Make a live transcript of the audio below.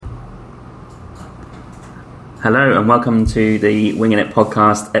Hello and welcome to the Winging It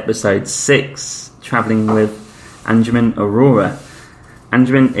podcast, episode 6, travelling with Anjuman Arora.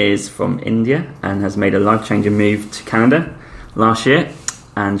 Anjuman is from India and has made a life-changing move to Canada last year,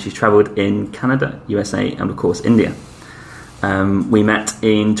 and she's travelled in Canada, USA and of course India. We met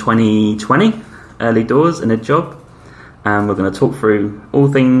in 2020, early doors in a job, and we're going to talk through all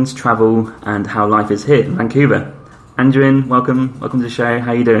things travel and how life is here in Vancouver. Anjuman, welcome to the show.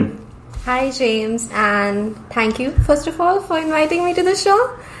 How are you doing? Hi James, and thank you first of all for inviting me to the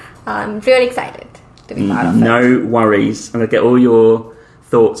show. I'm really excited to be part of it. No worries. I'm going to get all your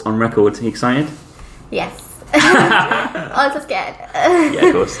thoughts on record. Are you excited? Yes. Also scared. Yeah,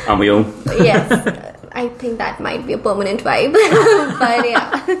 of course. Aren't we all? Yes. I think that might be a permanent vibe. But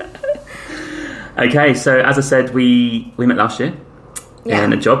yeah. Okay, so as I said, we met last year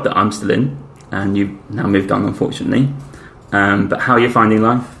in a job that I'm still in, and you've now moved on, unfortunately. But how are you finding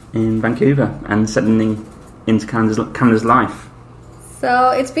life in Vancouver and settling into Canada's life?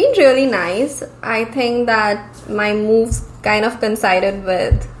 So it's been really nice. I think that my moves kind of coincided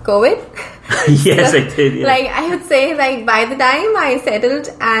with COVID. Yes, it did. Yeah. Like I would say, like by the time I settled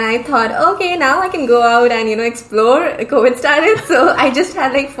and I thought, okay, now I can go out and explore. COVID started, so I just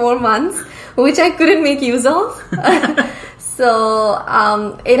had like 4 months, which I couldn't make use of. So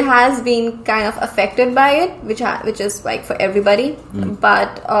it has been kind of affected by it, which is like for everybody.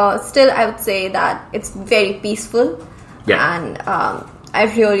 But still, I would say that it's very peaceful. Yeah. And I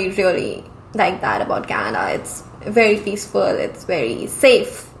really, really like that about Canada. It's very peaceful. It's very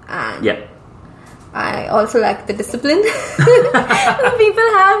safe. And I also like the discipline people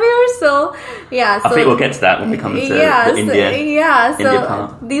have here. So yeah, I think we'll get to that when we come to the India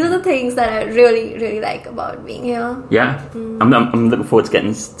part. These are the things that I really, really like about being here. Yeah, I'm looking forward to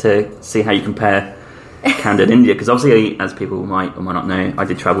getting to see how you compare Canada and India, because obviously, as people might or might not know, I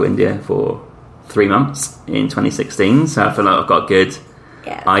did travel India for 3 months in 2016. So I feel like I've got a good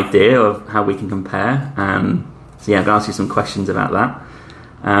idea of how we can compare. So yeah, I'm going to ask you some questions about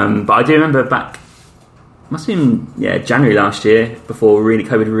that. But I do remember back, must have been January last year, before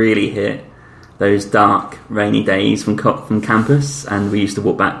COVID really hit, those dark rainy days from campus, and we used to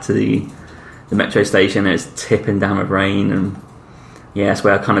walk back to the metro station and it was tipping down with rain, and that's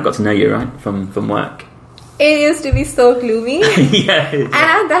where I kind of got to know you, right, from work. It used to be so gloomy. Yeah. And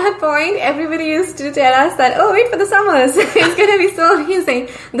at that point, everybody used to tell us that, oh, wait for the summers. It's going to be so amazing.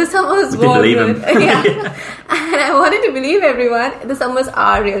 The summers were good. Yeah. And I wanted to believe everyone. The summers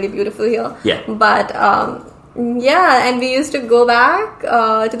are really beautiful here. Yeah. But, and we used to go back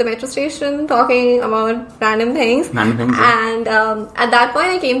to the metro station talking about random things. And at that point,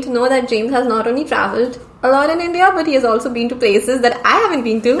 I came to know that James has not only travelled a lot in India, but he has also been to places that I haven't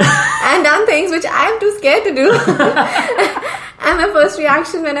been to and done things which I am too scared to do. And my first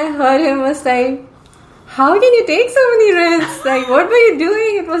reaction when I heard him was like, how can you take so many risks? Like, what were you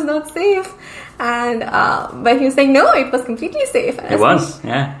doing? It was not safe. And but he was like, no, it was completely safe. It was,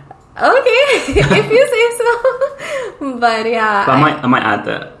 yeah. Okay, if you say so. But yeah. But I might add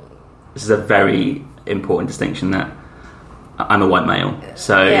that this is a very important distinction, that I'm a white male,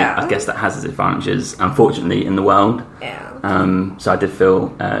 so I guess that has its advantages, unfortunately, in the world. Yeah. So I did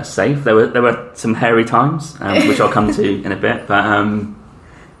feel safe. There were some hairy times, which I'll come to in a bit. But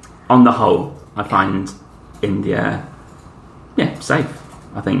on the whole, I find India, safe.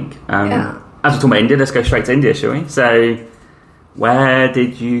 I think. As we're talking about India, let's go straight to India, shall we? So, where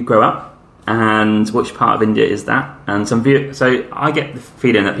did you grow up? And which part of India is that? And so I get the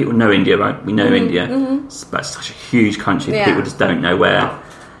feeling that people know India, right? We know India, but it's such a huge country that people just don't know where,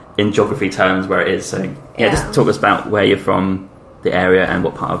 in geography terms, where it is. So just talk us about where you're from, the area, and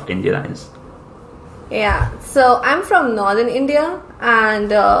what part of India that is. Yeah, so I'm from northern India,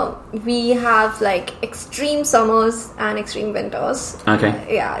 and we have like extreme summers and extreme winters.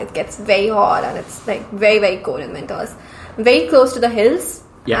 Okay. Yeah, it gets very hot and it's like very, very cold in winters. Very close to the hills.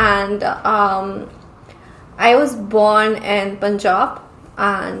 Yeah. And I was born in Punjab,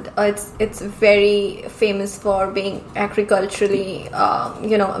 and it's very famous for being agriculturally,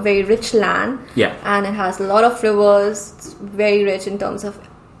 a very rich land. Yeah. And it has a lot of rivers. It's very rich in terms of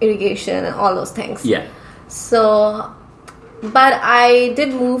irrigation and all those things. Yeah. So, but I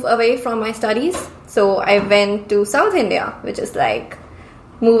did move away from my studies. So I went to South India, which is like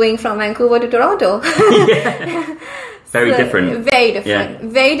moving from Vancouver to Toronto. Yeah. Very different. Very different. Yeah.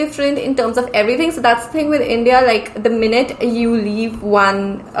 Very different in terms of everything. So that's the thing with India. Like the minute you leave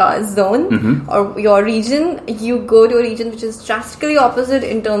one zone or your region, you go to a region which is drastically opposite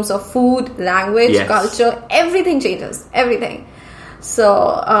in terms of food, language, culture. Everything changes. Everything.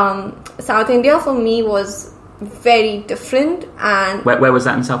 So South India for me was very different. And where was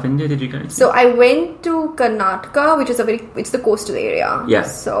that in South India? Did you go to? So I went to Karnataka, which is it's the coastal area. Yeah.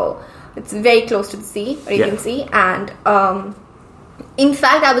 So it's very close to the sea, Arabian Sea, and in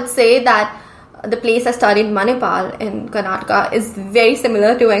fact, I would say that the place I studied, Manipal in Karnataka, is very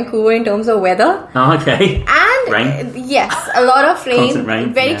similar to Vancouver in terms of weather. Oh, okay. And rain? Yes, a lot of Constant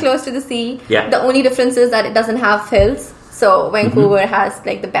rain. Very close to the sea. Yeah. The only difference is that it doesn't have hills. So Vancouver has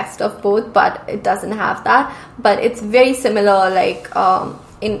like the best of both, but it doesn't have that. But it's very similar, like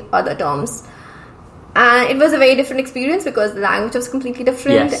in other terms. And it was a very different experience because the language was completely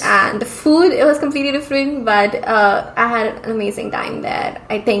different, and the food, it was completely different. But I had an amazing time there.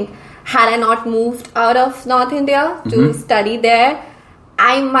 I think had I not moved out of North India to study there,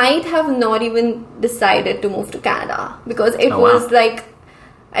 I might have not even decided to move to Canada, because it was like,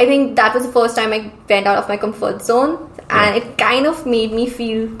 I think that was the first time I went out of my comfort zone, and it kind of made me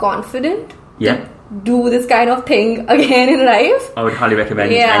feel confident to do this kind of thing again in life. I would highly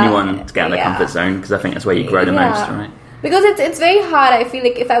recommend anyone to get out of their comfort zone, because I think that's where you grow the most, right? Because it's very hard. I feel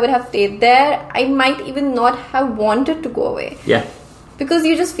like if I would have stayed there, I might even not have wanted to go away. Yeah. Because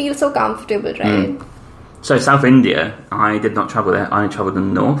you just feel so comfortable, right? So South India, I did not travel there. I travelled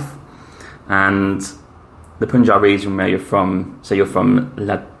in the north. And the Punjab region where you're from, so you're from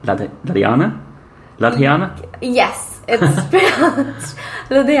Ludhiana? Yes, it's pronounced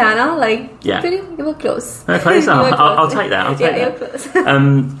Ludhiana. You were close. Close? I'll take that. You're close.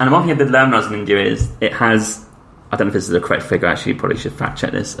 And one thing I did learn when I was in India is it has, I don't know if this is the correct figure, actually, you probably should fact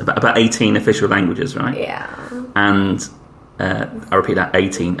check this, about 18 official languages, right? Yeah. And I repeat that,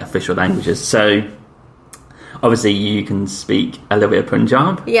 18 official languages. So obviously you can speak a little bit of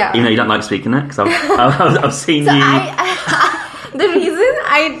Punjab. Yeah. Even though you don't like speaking it, because I've seen you... The reason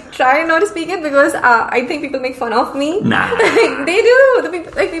I try not to speak it because I think people make fun of me. Nah. They do.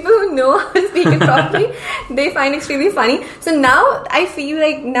 People who know how to speak it properly, they find it extremely funny. So now I feel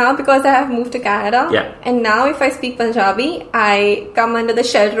like because I have moved to Canada, and now if I speak Punjabi, I come under the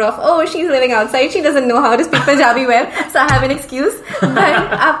shelter of, she's living outside, she doesn't know how to speak Punjabi well, so I have an excuse. But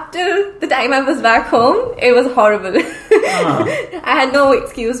after the time I was back home, it was horrible. I had no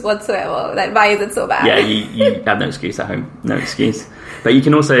excuse whatsoever. That why is it so bad? Yeah, you have no excuse at home. No excuse. But you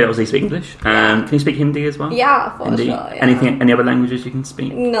can also obviously speak English. Can you speak Hindi as well? Yeah, for Hindi. sure. Yeah. Any other languages you can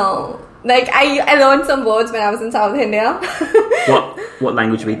speak? No. I learned some words when I was in South India. What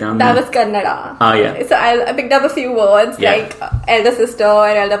language were you down there? That was Kannada. Oh, yeah. So I picked up a few words like elder sister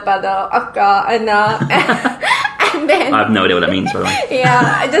and elder brother, akka, anna. And then... I have no idea what that means, by the way.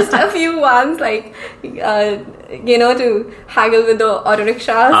 Yeah, just a few ones to haggle with the auto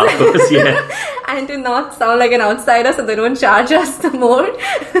rickshaws. Oh, of course, yeah. And to not sound like an outsider so they don't charge us more.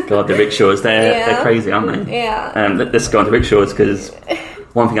 God, the rickshaws, they're crazy, aren't they? Yeah. Let's go on to rickshaws, because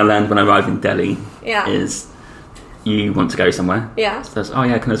one thing I learned when I arrived in Delhi is you want to go somewhere. Yeah. So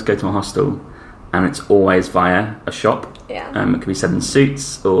can I just go to my hostel? And it's always via a shop. Yeah. It could be selling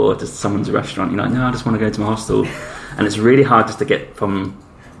suits or just someone's restaurant. You're like, no, I just want to go to my hostel. And it's really hard just to get from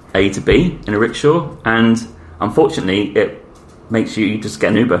A to B in a rickshaw. And unfortunately, it makes you just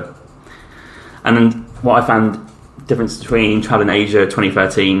get an Uber. And then what I found difference between traveling Asia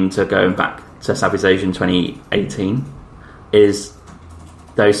 2013 to going back to Southeast Asia in 2018 is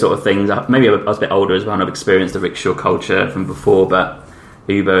those sort of things. Maybe I was a bit older as well, and I've experienced the rickshaw culture from before, but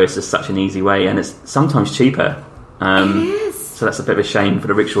Uber is just such an easy way, and it's sometimes cheaper. It is. So that's a bit of a shame for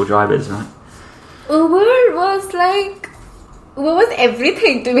the rickshaw drivers, right? Uber was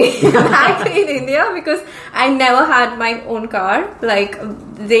everything to me back in India, because I never had my own car.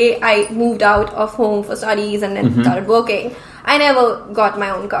 I moved out of home for studies and then started working. I never got my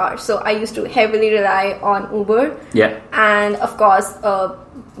own car, so I used to heavily rely on Uber. Yeah. And of course,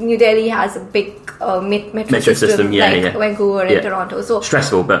 New Delhi has a big metro system Vancouver and Toronto. So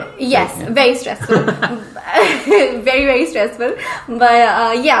stressful, but very stressful, very very stressful.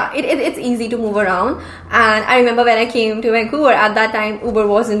 But it's easy to move around. And I remember when I came to Vancouver, at that time Uber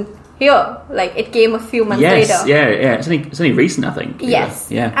wasn't here. It came a few months later. Yeah. It's only recent, I think. Yes.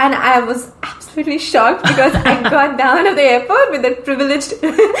 Yeah. And I was absolutely shocked because I got down at the airport with that privileged,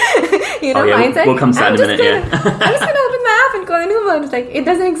 mindset. We'll come to that in a minute. I'm just gonna open my app and call an Uber. And it's like, it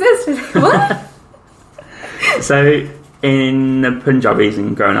doesn't exist. It's like, what? So in the Punjab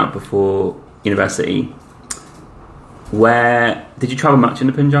region, growing up before university, where did you travel much in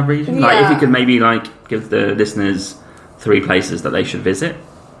the Punjab region? Yeah. If you could maybe give the listeners 3 places that they should visit.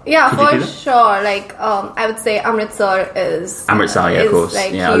 Yeah, for sure. I would say Amritsar is of course,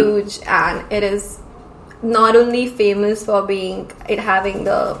 huge, and it is not only famous for having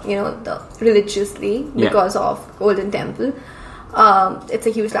the religiously because of Golden Temple. It's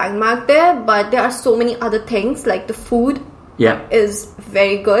a huge landmark there, but there are so many other things, like the food is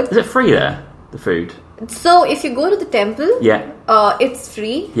very good. Is it free there, the food? So if you go to the temple, it's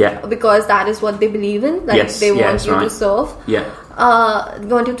free, because that is what they believe in. Like they want you to serve. They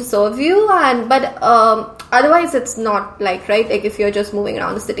want you to serve you, but otherwise it's not like if you're just moving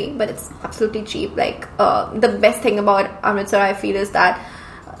around the city. But it's absolutely cheap. Like the best thing about Amritsar, I feel, is that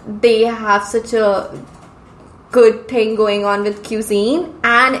they have such a good thing going on with cuisine,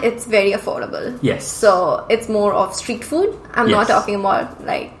 and it's very affordable. Yes. So it's more of street food. I'm not talking about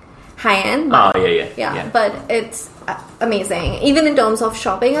like high-end. But, but it's amazing. Even in terms of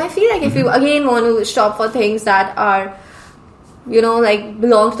shopping, I feel like if you again want to shop for things that are,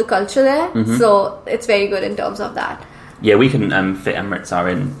 belong to the culture there, so it's very good in terms of that. Yeah, we can fit Amritsar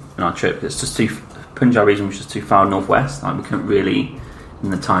in our trip. It's just Punjab region was just too far northwest. Like we couldn't really, in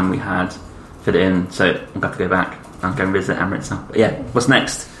the time we had, fit it in. So I'm going to go back and go and visit Amritsar. But yeah, what's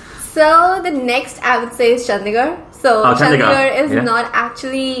next? So the next, I would say, is Chandigarh. So Chandigarh is not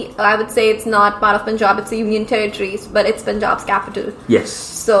actually, I would say it's not part of Punjab, it's a union territory, but it's Punjab's capital. Yes.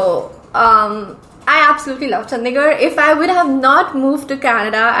 So I absolutely love Chandigarh. If I would have not moved to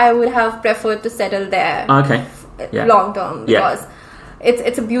Canada, I would have preferred to settle there. Okay. Long term, because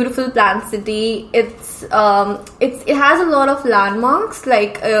it's a beautiful planned city. It has a lot of landmarks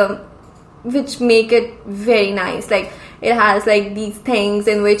which make it very nice. Like it has these things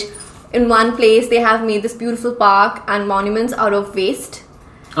in which in one place they have made this beautiful park and monuments out of waste.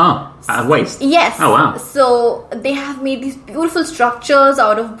 Oh, out of waste? Yes. Oh, wow. So they have made these beautiful structures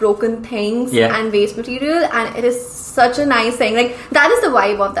out of broken things and waste material, and it is such a nice thing. Like that is the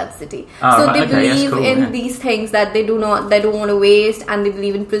vibe of that city. So they believe in these things that they don't want to waste, and they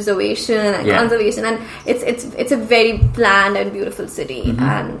believe in preservation and conservation, and it's a very planned and beautiful city.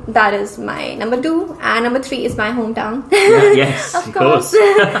 And that is my number 2, and number 3 is my hometown. Yes, of course.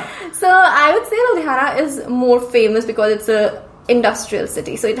 So I would say Ludhiana is more famous because it's a industrial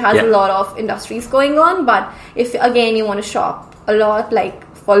city, so it has a lot of industries going on. But if again you want to shop a lot,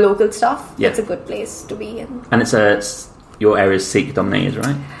 for local stuff, it's a good place to be in. And your area is Sikh dominated,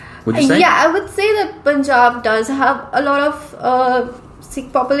 right? Would you say? Yeah, I would say that Punjab does have a lot of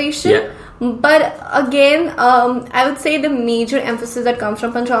Sikh population. But again, I would say the major emphasis that comes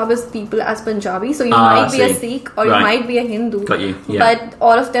from Punjab is people as Punjabi. So you might be a Sikh or you might be a Hindu. Got you. Yeah. But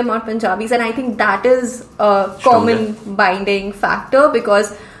all of them are Punjabis. And I think that is a common binding factor,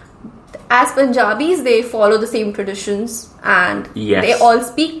 because as Punjabis, they follow the same traditions, and they all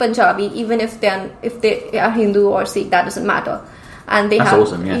speak Punjabi, even if they are Hindu or Sikh, that doesn't matter. And that's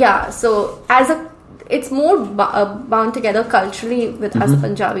awesome. Yeah. So it's more bound together culturally as a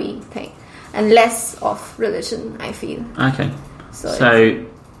Punjabi thing, and less of religion, I feel. Okay. So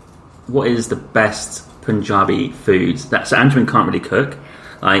what is the best Punjabi foods? So Anjuman can't really cook.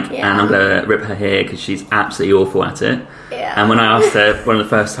 And I'm going to rip her here because she's absolutely awful at it. Yeah. And when I asked her one of the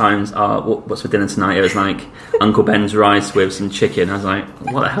first times, what's for dinner tonight? It was like Uncle Ben's rice with some chicken. I was like,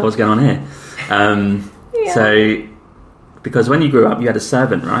 what the hell is going on here? So, because when you grew up, you had a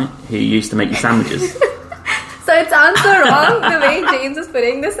servant, right? Who used to make you sandwiches. So it sounds so wrong the way James is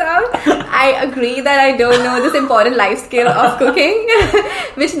putting this out. I agree that I don't know this important life skill of cooking,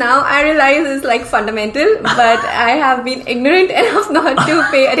 which now I realize is fundamental, but I have been ignorant enough not to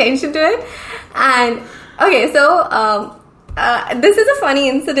pay attention to it. And okay, so this is a funny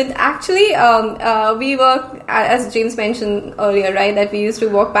incident. Actually, we were, as James mentioned earlier, right, that we used to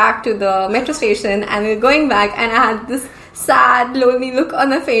walk back to the metro station, and we were going back, and I had this sad, lonely look on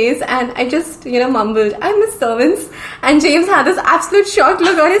my face, and I just, mumbled, I miss servants. And James had this absolute shocked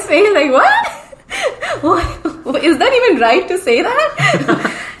look on his face, like, what? Is that even right to say that?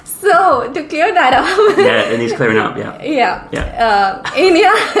 So, to clear that up... it needs clearing up, India,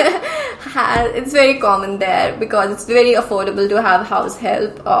 it's very common there because it's very affordable to have house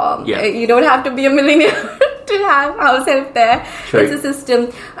help. You don't have to be a millionaire to have house help there. True. It's a system.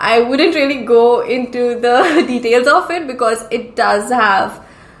 I wouldn't really go into the details of it because it does have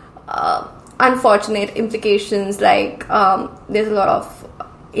unfortunate implications, there's a lot of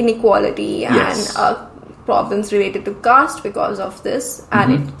inequality and problems related to caste because of this,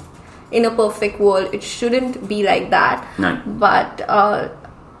 and in a perfect world it shouldn't be like that. No. But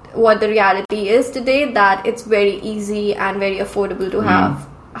what the reality is today, that it's very easy and very affordable to have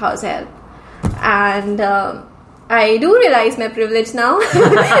house help. And I do realize my privilege now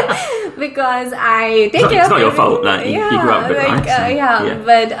because I take care of It's not your fault. Like, you grew up with it, right?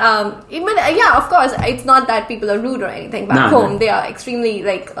 But of course, it's not that people are rude or anything back home. They are extremely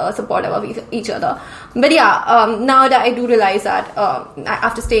supportive of each other. But now that I do realize that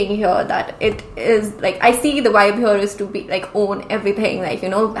after staying here, that it is I see the vibe here is to be own everything,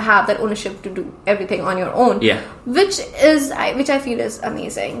 have that ownership to do everything on your own. Yeah. Which I feel is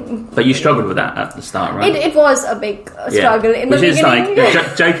amazing. But you struggled with that at the start, right? It was a big struggle in the beginning.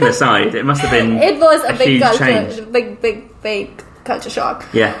 Joking aside, it must have been. It was a big culture, change. big culture shock.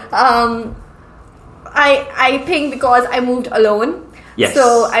 Yeah. I think because I moved alone. Yes.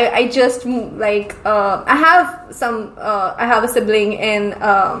 So I just I have a sibling in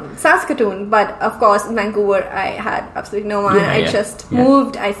Saskatoon, but of course in Vancouver I had absolutely no one. I just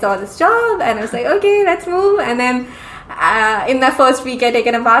moved. I saw this job and I was like, okay, let's move. And then in my first week I take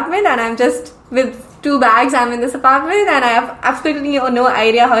an apartment and I'm just with 2 bags. I'm in this apartment and I have absolutely no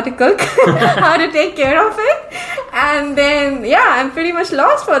idea how to cook, how to take care of it. And then I'm pretty much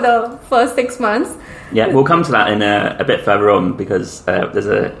lost for the first 6 months. Yeah, we'll come to that in a bit further on because there's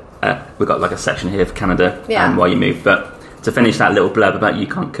we've got a section here for Canada and why you moved. But to finish that little blurb about you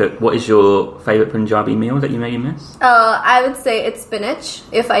can't cook, what is your favourite Punjabi meal that you maybe miss? I would say it's spinach.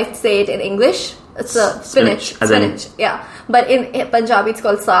 If I say it in English, it's spinach. Yeah. But in Punjabi, it's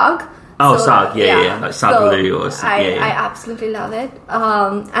called saag. Oh, saag, yeah. Like sagaloo or something. I absolutely love it.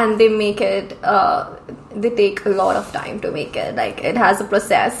 And they make it, they take a lot of time to make it. It has a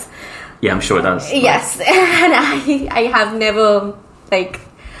process. Yeah, I'm sure it does. Yes. And I have never,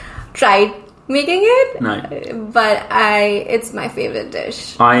 tried making it. No. But it's my favourite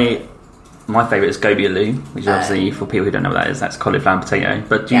dish. My favourite is gobi aloo, which is obviously, for people who don't know what that is, that's cauliflower and potato.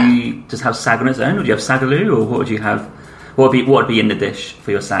 But do you just have sag on its own, or do you have sagaloo, or what would you have? What would be in the dish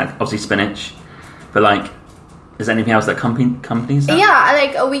for your sag? Obviously spinach, but is there anything else that accompanies that?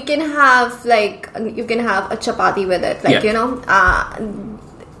 Yeah, we can have you can have a chapati with it,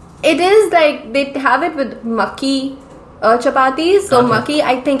 it is they have it with makki chapatis. So makki,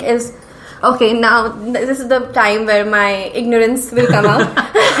 I think, is okay. Now this is the time where my ignorance will come out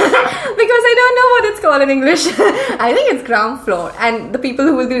because I don't know what it's called in English. I think it's gram flour, and the people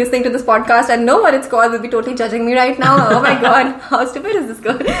who will be listening to this podcast and know what it's called will be totally judging me right now. Oh my god, how stupid is this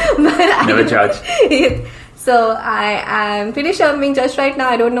girl? Never judge. So I am pretty sure I'm being judged right now.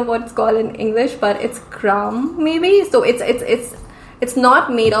 I don't know what it's called in English, but it's gram maybe. So it's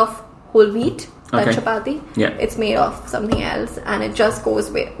not made of whole wheat, chapati. Yeah. It's made of something else, and it just goes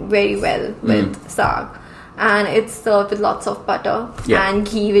very well with saag. And it's served with lots of butter and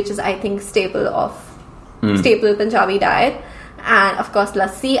ghee, which is, I think, staple Punjabi diet. And of course,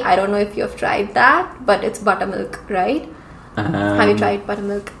 lassi. I don't know if you have tried that, but it's buttermilk, right? Have you tried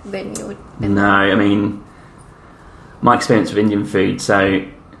buttermilk when you? No, I mean, my experience with Indian food. So.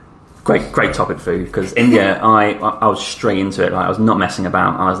 Great topic, food, because India, I was straight into it. I was not messing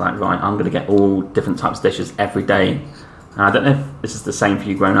about. I was like, right, I'm going to get all different types of dishes every day. And I don't know if this is the same for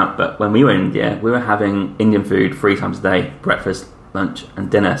you growing up, but when we were in India, we were having Indian food 3 times a day: breakfast, lunch,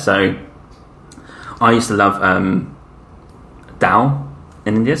 and dinner. So I used to love dal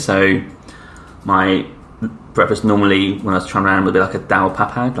in India. So my breakfast normally, when I was trying around, would be a dal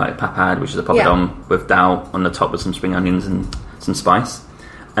papad, which is a papadom with dal on the top with some spring onions and some spice.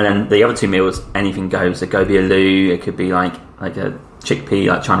 And then the other 2 meals, anything goes. So gobi aloo, it could be like a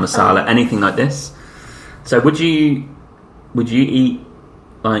chickpea, chana masala, anything like this. So would you eat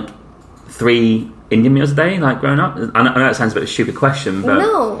 3 Indian meals a day, growing up? I know it sounds a bit of a stupid question, but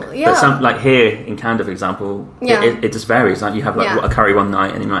but some here in Canada, for example, it just varies. You have a curry one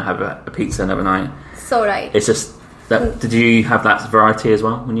night, and you might have a pizza another night. So right. It's just. Did you have that variety as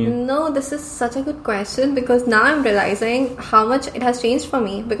well when you? No, this is such a good question because now I'm realizing how much it has changed for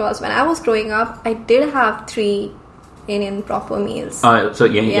me. Because when I was growing up, I did have 3 Indian proper meals. Oh, so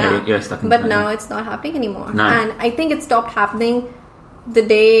you're stuck in But now it's not happening anymore. No. And I think it stopped happening the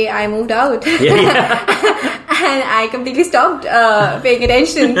day I moved out. And I completely stopped paying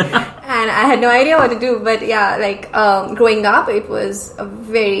attention. And I had no idea what to do. But growing up, it was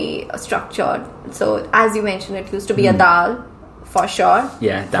very structured. So as you mentioned, it used to be a dal for sure.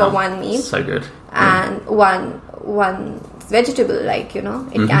 Yeah, dal. For one meal. So good. And one vegetable, it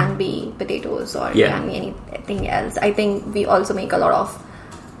can be potatoes or it can be anything else. I think we also make a lot of.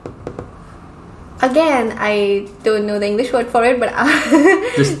 Again, I don't know the English word for it, but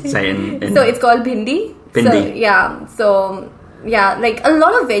just say in so it's called bhindi. Bhindi. So a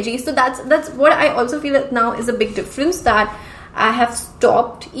lot of veggies. So that's what I also feel that now is a big difference, that I have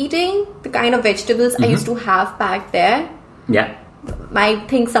stopped eating the kind of vegetables I used to have back there. Yeah. I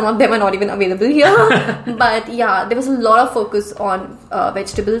think some of them are not even available here. But yeah, there was a lot of focus on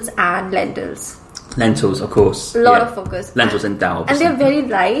vegetables and lentils. Lentils, of course. A lot of focus. Lentils and dal. And they're very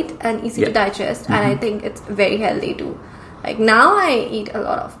light and easy to digest. And I think it's very healthy too. Like now I eat a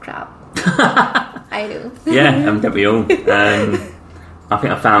lot of crab. I do. Yeah, don't we all? I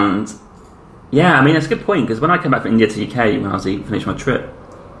think I found... Yeah, I mean, that's a good point, because when I came back from India to UK, when I was finished my trip,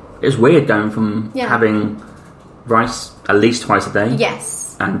 it was weird going from having rice at least twice a day.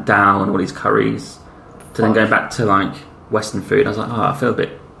 Yes. And dal and all these curries, to then going back to, like, Western food. I was like, I feel a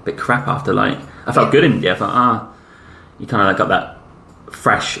bit crap after, like... I felt good in India. I thought, you kind of like got that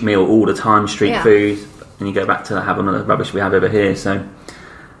fresh meal all the time, street food, and you go back to having all the rubbish we have over here. So,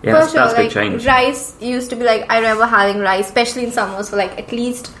 yeah, that's a big change. Rice used to be like, I remember having rice, especially in summers, for like at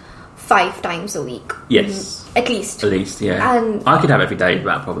least 5 times a week. Yes. At least, yeah. And I could have every day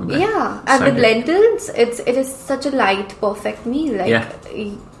without problem. Yeah, and with lentils, it is such a light, perfect meal. Like,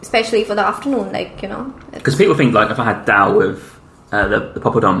 especially for the afternoon, like, you know. Because people think, like, if I had dal with the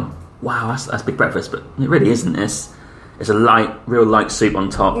papadum, wow, that's big breakfast, but it really isn't. It's a real light soup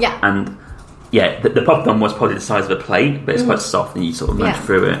on top. Yeah. And the papadum was probably the size of a plate, but it's quite soft and you sort of munch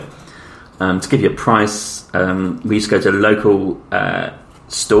through it. To give you a price, we used to go to a local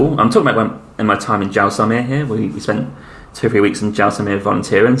stall. I'm talking about in my time in Jaisalmer here. We spent 2 or 3 weeks in Jaisalmer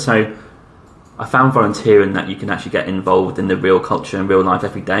volunteering. So I found volunteering that you can actually get involved in the real culture and real life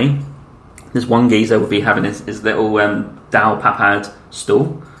every day. There's one geezer would be having his little dal papad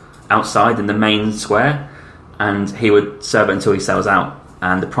stall outside in the main square, and he would serve it until he sells out,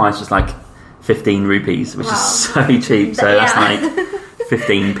 and the price was like 15 rupees, which is so cheap. So that's like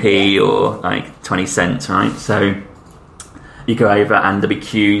 15p or like 20 cents, right? So you go over and there'd be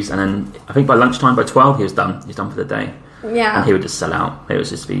queues, and then I think by lunchtime, by 12, he was done for the day. Yeah. And he would just sell out. It would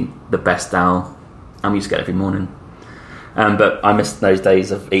just be the best dal, and we used to get it every morning. But I miss those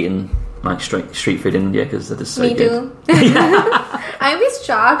days of eating like street food in India, because that is so good. Me too. I miss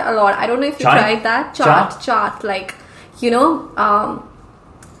chaat a lot. I don't know if you tried that. Chaat, like, you know,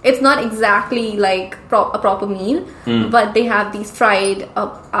 it's not exactly like a proper meal, but they have these fried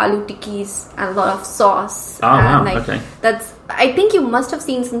aloo tikkis and a lot of sauce. That's, I think you must have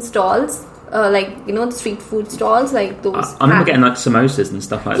seen some stalls, like, you know, the street food stalls, like those. I remember getting like samosas and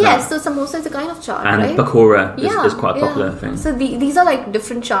stuff like that. Yes, so samosa is a kind of chaat, and right? pakora is quite a popular thing. So these are like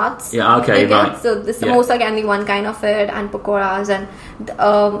different chaats. Yeah, okay, right. So the samosa can be one kind of it, and pakoras, and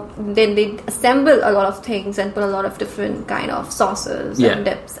then they assemble a lot of things and put a lot of different kind of sauces and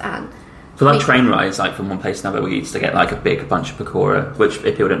dips and. For like train rides, like from one place to another, we used to get like a big bunch of pakora, which if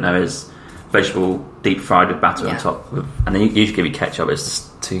people don't know is vegetable deep fried with batter on top, and then you usually give you ketchup. It's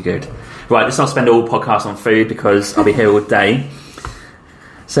just too good. Right, let's not spend all podcast on food, because I'll be here all day.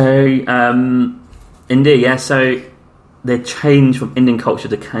 So India, so the change from Indian culture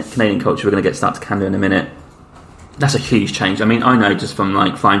to Canadian culture, we're going to start to Canada in a minute. That's a huge change. I mean, I know just from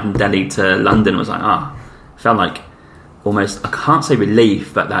like flying from Delhi to London was like felt like almost, I can't say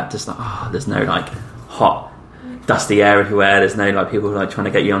relief, but that just like there's no like hot dusty air everywhere. There's no like people like trying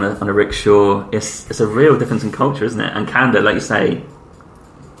to get you on a rickshaw. It's a real difference in culture, isn't it? And Canada, like you say,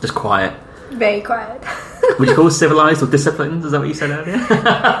 just quiet. Very quiet. Would you call it civilized or disciplined? Is that what you said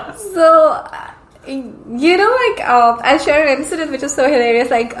earlier? So, you know, like, I'll share an incident which is so hilarious.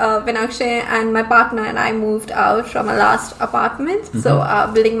 Like, when Akshay and my partner and I moved out from our last apartment, so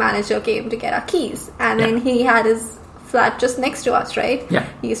our building manager came to get our keys, and then he had his flat just next to us, right? Yeah.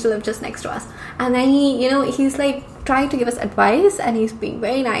 He used to live just next to us. And then he's like trying to give us advice, and he's being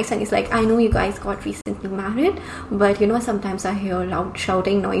very nice, and he's like, I know you guys got recently married, but you know, sometimes I hear loud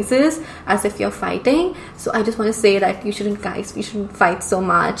shouting noises as if you're fighting. So I just want to say that we shouldn't fight so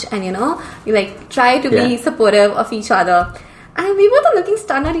much, and you know, you like try to be supportive of each other. And we both are looking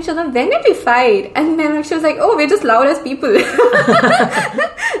stunned at each other. When did we fight? And then she was like, we're just loud as people. That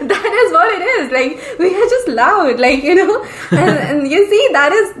is what it is. Like, we are just loud, like, you know. And you see,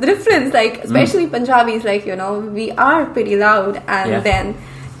 that is the difference. Like, especially Punjabis, like, you know, we are pretty loud. And then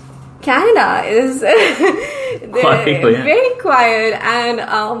Canada is very quiet.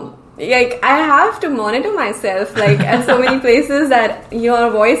 And, like, I have to monitor myself, like, at so many places that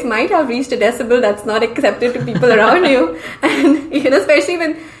your voice might have reached a decibel that's not accepted to people around you. And, you know, especially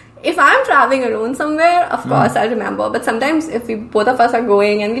if I'm traveling alone somewhere, of course I'll remember. But sometimes if both of us are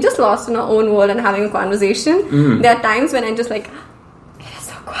going and we just lost in our own world and having a conversation, there are times when I'm just like, it is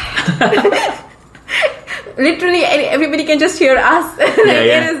so quiet. Literally, everybody can just hear us.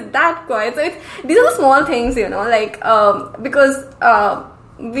 It is that quiet. So these are the small things, you know, like, because...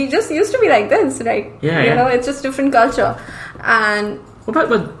 we just used to be like this, right? You know, it's just different culture. And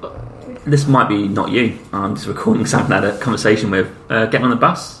This might be not you. I'm just recording something I had a conversation with. Getting on the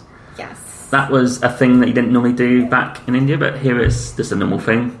bus. Yes. That was a thing that you didn't normally do back in India, but here it's just a normal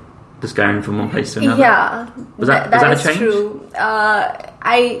thing. Just going from one place to another. Yeah. Was that a change? True.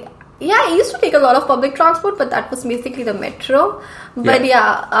 I used to take a lot of public transport, but that was basically the metro. But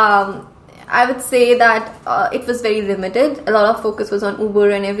I would say that it was very limited. A lot of focus was on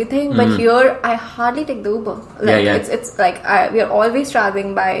Uber and everything. But here, I hardly take the Uber. It's like we are always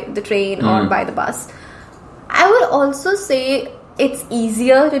traveling by the train or by the bus. I would also say it's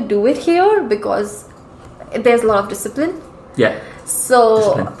easier to do it here because there's a lot of discipline. Yeah.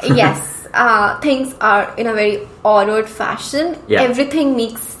 So, yes, things are in a very ordered fashion. Yeah. Everything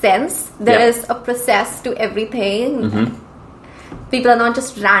makes sense. There is a process to everything. Mm-hmm. People are not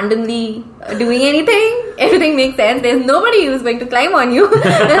just randomly doing anything. Everything makes sense. There's nobody who's going to climb on you.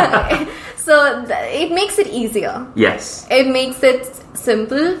 So it makes it easier. Yes. It makes it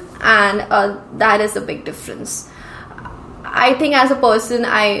simple, and that is a big difference. I think as a person,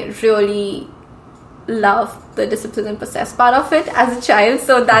 I really love the discipline and process part of it as a child.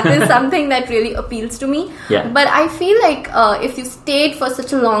 So that is something that really appeals to me. Yeah. But I feel like if you stayed for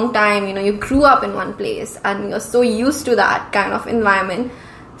such a long time, you grew up in one place and you're so used to that kind of environment,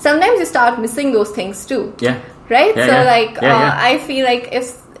 sometimes you start missing those things too. Yeah. Right? Yeah, I feel like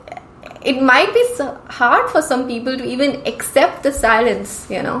if it might be so hard for some people to even accept the silence,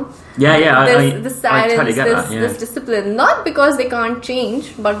 Yeah, the silence, I totally get that, this discipline. Not because they can't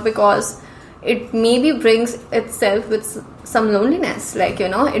change, but because it maybe brings itself with some loneliness.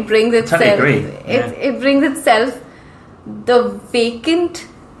 It brings itself. Totally agree. It brings itself the vacant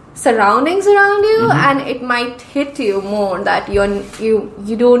surroundings around you, and it might hit you more that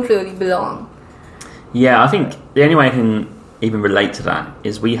you don't really belong. Yeah, I think the only way I can even relate to that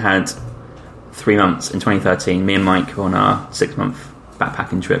is we had 3 months in 2013. Me and Mike were on our 6-month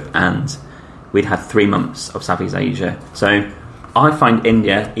backpacking trip, and we'd had 3 months of Southeast Asia. So I find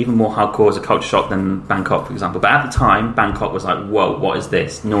India even more hardcore as a culture shock than Bangkok, for example. But at the time, Bangkok was like, whoa, what is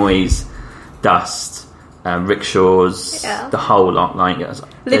this? Noise, dust, rickshaws, the whole lot.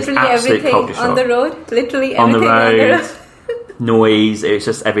 Literally everything on the road. Literally everything on the road. Noise, it's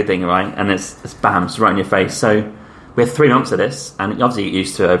just everything, right? And it's bam, it's right in your face. So we had 3 months of this, and obviously you get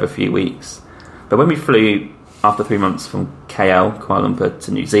used to it over a few weeks. But when we flew after 3 months from KL, Kuala Lumpur,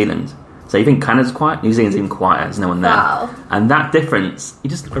 to New Zealand, so you think Canada's quiet, New Zealand's even quieter, there's no one there. Wow. And that difference, you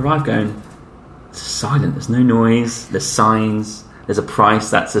just arrive going, it's silent, there's no noise, there's signs, there's a price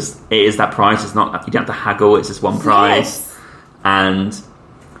that's just, it is that price, it's not, you don't have to haggle, it's just one price. Yes. And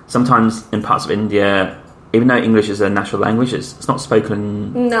sometimes in parts of India, even though English is a national language, it's not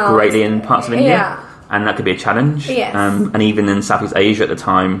spoken greatly in parts of India. Yeah. And that could be a challenge. Yes. And even in Southeast Asia at the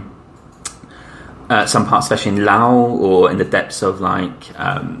time, some parts, especially in Laos or in the depths of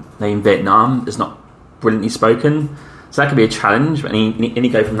in Vietnam, is not brilliantly spoken. So that could be a challenge. And you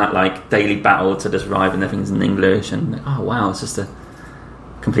go from that daily battle to just arriving everything's in English, and oh wow, it's just a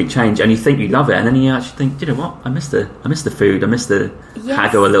complete change. And you think you love it, and then you actually think, you know what? I miss the food. I miss the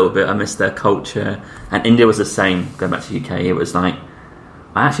haggle a little bit. I miss their culture. And India was the same. Going back to the UK, it was like,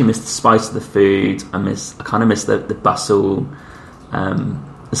 I actually miss the spice of the food. I kind of miss the bustle.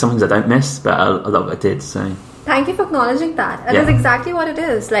 There's some things I don't miss, but a lot of it I did. So thank you for acknowledging that. And that's exactly what it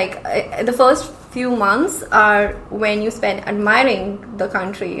is. The first few months are when you spend admiring the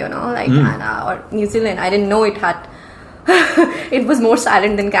country, Canada or New Zealand. I didn't know it had. It was more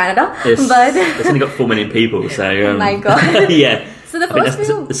silent than Canada, but it's only got 4 million people. So oh my god, yeah. So the first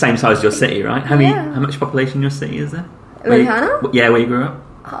few, the same size as your city, right? How much population in your city is there? Where you grew up.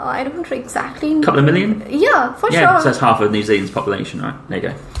 I don't know exactly. A couple of million? Yeah, for sure. So that's half of New Zealand's population, right? There you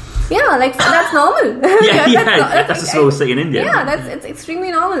go. Yeah, that's normal. That's a small city in India. Yeah, it's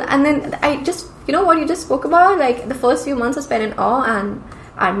extremely normal. And then I just, what you just spoke about, the first few months I spent in awe and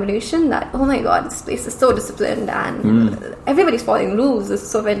admiration that, oh my god, this place is so disciplined and everybody's following rules. It's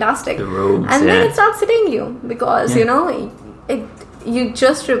so fantastic. The rules, and then it starts hitting you because,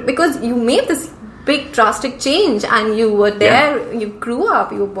 because you made this big drastic change and you were there, you grew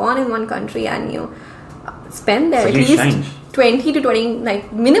up, you were born in one country and you spend there at least change. 20 to 20,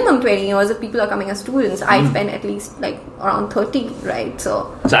 minimum 20 years if people are coming as students. I spend at least around 30, right?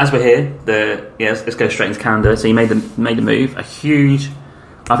 So as we're here, let's go straight into Canada. So you made the move, a huge,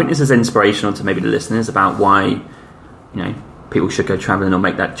 I think this is inspirational to maybe the listeners about why, people should go travelling or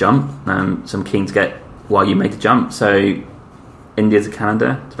make that jump. So I'm keen to get why you made the jump. So India to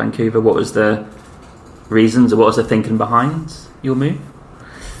Canada, to Vancouver, what was the reasons or what was the thinking behind your move?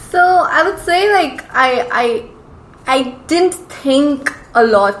 So I would say I didn't think a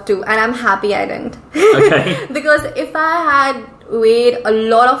lot too, and I'm happy I didn't. Okay. Because if I had weighed a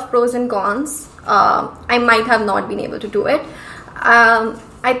lot of pros and cons, I might have not been able to do it.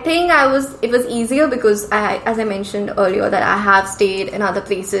 I think it was easier because as I mentioned earlier, that I have stayed in other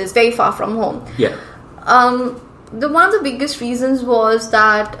places very far from home. Yeah. One of the biggest reasons was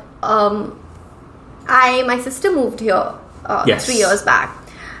that my sister moved here 3 years back,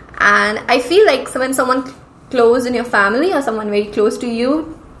 and I feel like when someone close in your family or someone very close to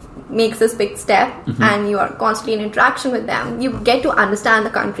you makes this big step, and you are constantly in interaction with them, you get to understand the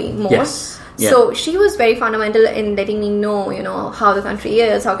country more. Yes. Yeah. So she was very fundamental in letting me know, how the country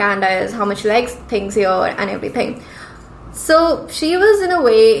is, how Canada is, how much she likes things here and everything. So she was in a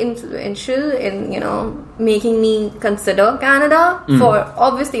way influential in, making me consider Canada for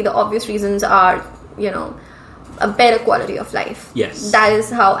obviously the obvious reasons are, a better quality of life. Yes. That is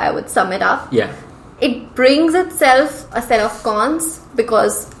how I would sum it up. Yeah. It brings itself a set of cons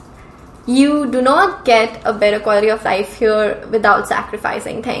because you do not get a better quality of life here without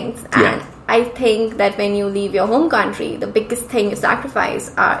sacrificing things. And I think that when you leave your home country, the biggest thing you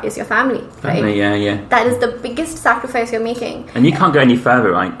sacrifice is your family, right? Yeah. That is the biggest sacrifice you're making. And you can't go any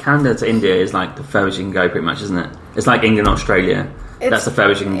further, right? Canada to India is like the furthest you can go, pretty much, isn't it? It's like England, Australia. That's the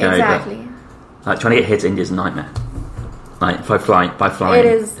furthest you can go. Exactly. But, like, trying to get here to India is a nightmare. Like, by flying. It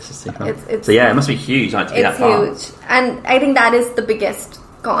is. So yeah, it must be huge, like, to be that far. It's huge. And I think that is the biggest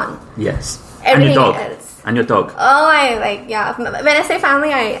con. Yes. Everything and your dog. else. And your dog. Oh, when I say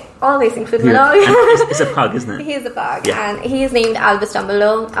family, I always include my dog. It's a pug, isn't it? He's a pug, and he is named Albus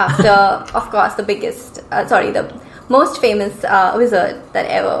Dumbledore after, of course, the most famous wizard that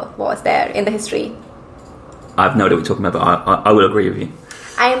ever was there in the history. I have no idea what you're talking about, but I will agree with you.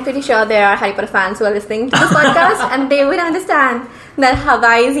 I am pretty sure there are Harry Potter fans who are listening to this podcast, and they would understand that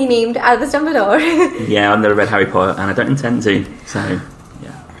why is he named Albus Dumbledore. Yeah, I've never read Harry Potter, and I don't intend to, so...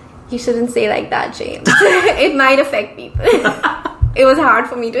 You shouldn't say like that, James. It might affect people. It was hard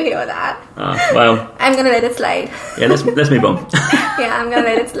for me to hear that. Well, I'm gonna let it slide. Yeah, let's move on. Yeah, I'm gonna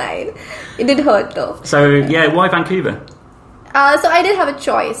let it slide. It did hurt though. So yeah, why Vancouver? So I did have a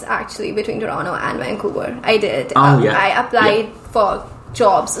choice actually between Toronto and Vancouver. I did. I applied for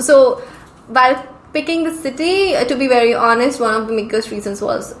jobs. So while picking the city, to be very honest, one of the biggest reasons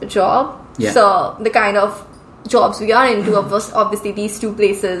was a job. Yeah. So the kind of jobs we are into, obviously these two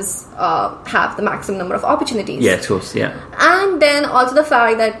places have the maximum number of opportunities. Yeah, of course, yeah. And then also the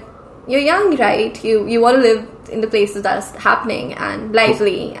fact that you're young, right? You want to live in the places that's happening and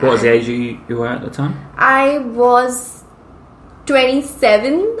lively. What was the age you were at the time? I was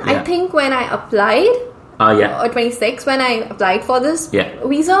 27, I think, when I applied. Or 26 when I applied for this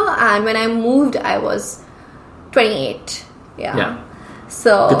visa. And when I moved, I was 28. Yeah.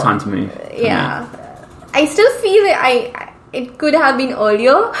 So good time to move. Yeah. I still feel that it could have been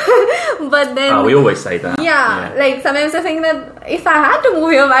earlier, but then... Oh, we always say that. Yeah, like sometimes I think that if I had to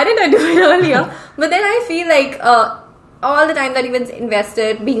move here, why didn't I do it earlier? But then I feel like all the time that you've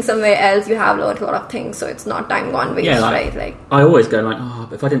invested being somewhere else, you have learned a lot of things, so it's not time gone waste, right? Like I always go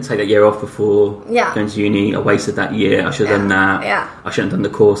like, if I didn't take that year off before going to uni, I wasted that year, I should have done that. Yeah. I shouldn't have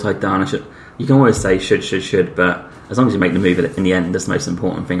done the course I'd done. You can always say should, but as long as you make the move in the end, that's the most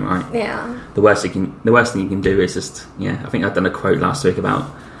important thing, right? Yeah. The worst thing you can do is just, I think I've done a quote last week about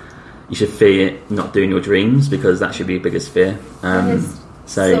you should fear not doing your dreams because that should be your biggest fear. That is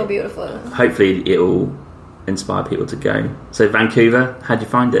so beautiful. Hopefully it will inspire people to go. So Vancouver, how'd you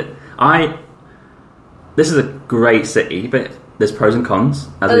find it? This is a great city, but there's pros and cons,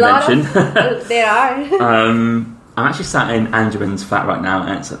 as we mentioned. There are. I'm actually sat in Anjuman's flat right now,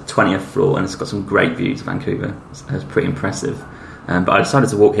 and it's at the 20th floor, and it's got some great views of Vancouver. It's pretty impressive. But I decided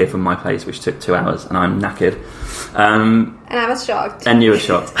to walk here from my place, which took 2 hours, and I'm knackered. And I was shocked. And you were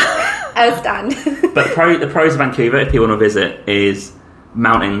shocked. I was stunned. But the pros of Vancouver, if people want to visit, is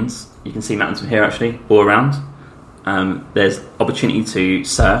mountains. You can see mountains from here, actually, all around. There's opportunity to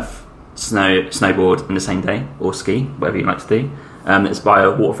surf, snowboard in the same day, or ski, whatever you like to do. It's by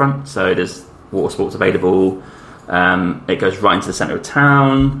a waterfront, so there's water sports available. It goes right into the centre of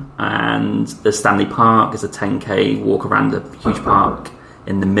town, and the Stanley Park is a 10k walk around a huge park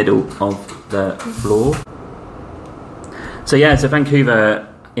in the middle of the floor. So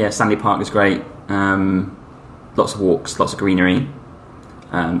Vancouver, Stanley Park is great. Lots of walks, lots of greenery.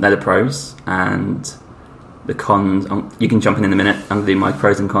 They're the pros, and the cons. You can jump in a minute. I'm going to do my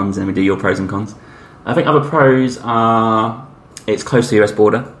pros and cons, and then we do your pros and cons. I think other pros are it's close to the US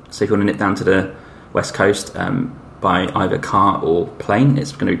border, so if you want to nip down to the West Coast by either car or plane,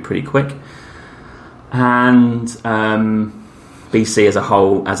 it's going to be pretty quick. And BC as a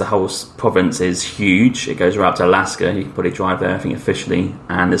whole province is huge. It goes right up to Alaska. You can probably drive there, I think, officially.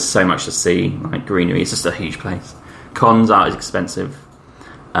 And there's so much to see, like greenery. It's just a huge place. Cons are expensive.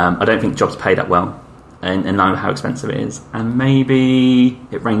 I don't think jobs pay that well, in line with how expensive it is, and maybe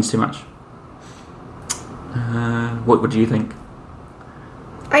it rains too much. What do you think?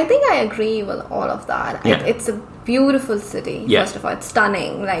 I think I agree with all of that. Yeah. It's a beautiful city. Yeah. First of all, it's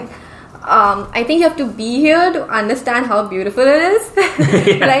stunning. Like, I think you have to be here to understand how beautiful it is.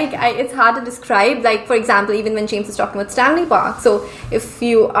 It's hard to describe. Like, for example, even when James is talking about Stanley Park. So, if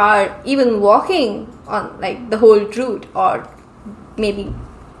you are even walking on like the whole route, or maybe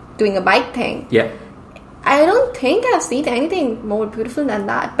doing a bike thing, I don't think I've seen anything more beautiful than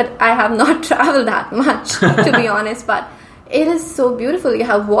that. But I have not traveled that much, to be honest. But it is so beautiful. You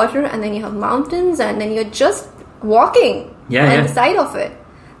have water, and then you have mountains, and then you're just walking on the side of it.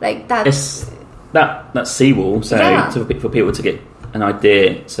 Like that's that seawall. So for people to get an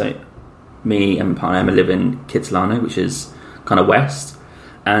idea, so me and my partner Emma live in Kitsilano, which is kind of west,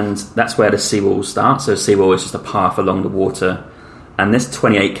 and that's where the seawall starts. So seawall is just a path along the water, and this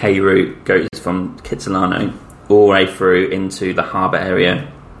 28k route goes from Kitsilano all the way through into the harbour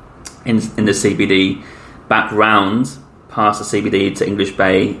area in the CBD, back round past the CBD to English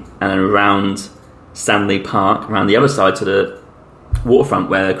Bay, and then around Stanley Park, around the other side to the waterfront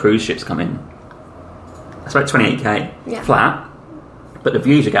where the cruise ships come in. That's about 28k flat, but the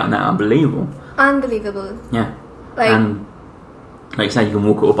views you get on that are unbelievable. Yeah. And like you say, you can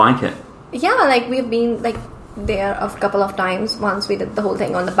walk it or bike it. Yeah, like we've been like there a couple of times. Once we did the whole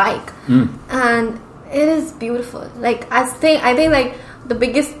thing on the bike, and it is beautiful. Like I think like the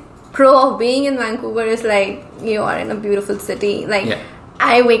biggest pro of being in Vancouver is like you are in a beautiful city. Like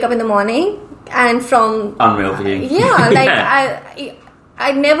I wake up in the morning and from unreal view. Yeah, like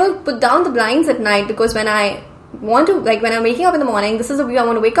I never put down the blinds at night, because when I want to, like when I'm waking up in the morning, this is the view I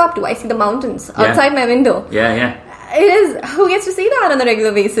want to wake up to. I see the mountains outside my window. It is, who gets to see that on a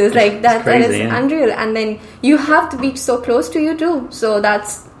regular basis? Like that is unreal. And then you have to be so close to you too. So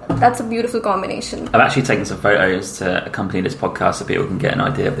that's a beautiful combination. I've actually taken some photos to accompany this podcast so people can get an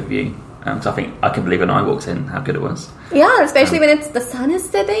idea of the view. So I think I can believe when I walked in how good it was. Yeah, especially when the sun is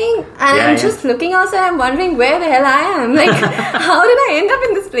setting and I'm just looking outside. I'm wondering where the hell I am. Like, how did I end up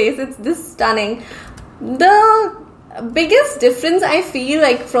in this place? It's this stunning. The biggest difference I feel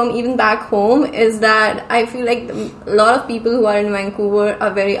like from even back home is that I feel like a lot of people who are in Vancouver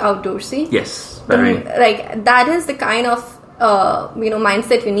are very outdoorsy. Yes, very. Like that is the kind of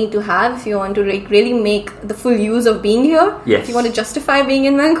mindset you need to have if you want to like really make the full use of being here. Yes. If you want to justify being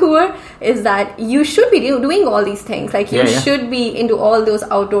in Vancouver, is that you should be doing all these things. Like you should be into all those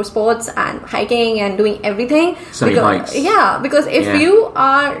outdoor sports and hiking and doing everything. So many hikes. Yeah, because if you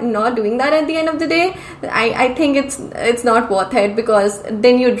are not doing that at the end of the day, I think it's not worth it, because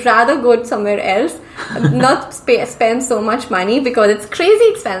then you'd rather go somewhere else, not spend so much money, because it's crazy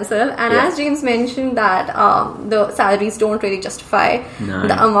expensive. And as James mentioned that the salaries don't really justify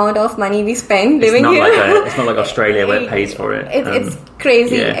the amount of money we spend living here. It's not like Australia where it pays for it. It's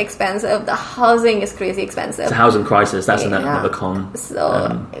crazy expensive. The housing is crazy expensive. It's a housing crisis. That's another con.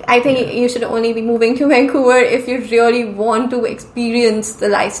 So I think you should only be moving to Vancouver if you really want to experience the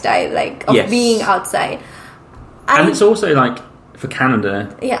lifestyle of being outside. And it's also like for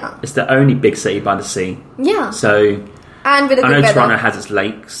Canada, it's the only big city by the sea. Yeah. So and with a good weather. Toronto has its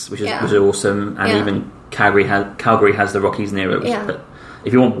lakes, which is awesome, and even Calgary has the Rockies near it. But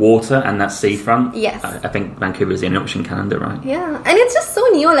if you want water and that seafront, I think Vancouver is the only option in Canada, right? Yeah, and it's just so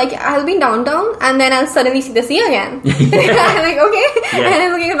new. Like I'll be downtown and then I'll suddenly see the sea again. I'm like, okay, and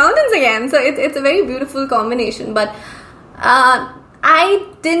I'm looking at mountains again. So it's a very beautiful combination. But I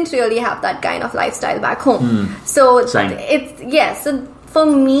didn't really have that kind of lifestyle back home. So same. So for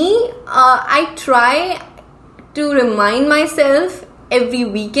me, I try to remind myself every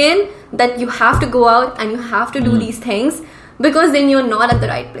weekend that you have to go out and you have to do these things, because then you're not at the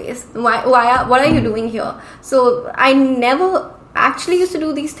right place. What are you doing here? So I never actually used to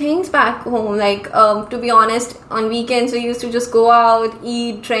do these things back home. Like to be honest, on weekends we used to just go out,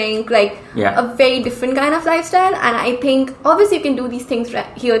 eat, drink, a very different kind of lifestyle. And I think obviously you can do these things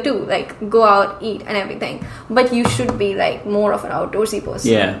here too, like go out, eat and everything, but you should be like more of an outdoorsy person.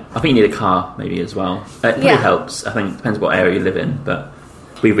 Yeah, I think you need a car maybe as well. It really helps. I think it depends what area you live in, but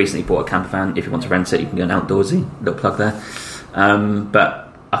we recently bought a camper van. If you want to rent it, you can go an outdoorsy. Little plug there. But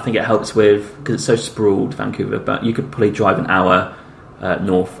I think it helps with, because it's so sprawled, Vancouver, but you could probably drive an hour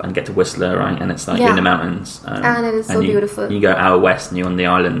north and get to Whistler, right? And it's like in the mountains. And it is so beautiful. You go an hour west and you're on the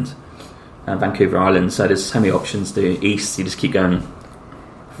island, Vancouver Island. So there's so many options to do. East, you just keep going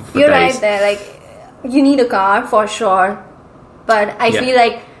for You're days. right there. Like, you need a car for sure. But I feel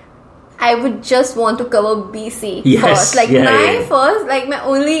like I would just want to cover BC Yes, first. My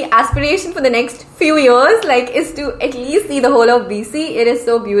only aspiration for the next few years, is to at least see the whole of BC. It is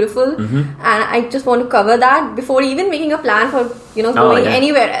so beautiful, and I just want to cover that before even making a plan for going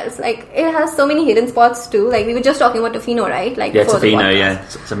anywhere else. It has so many hidden spots too. We were just talking about Tofino, right? Tofino,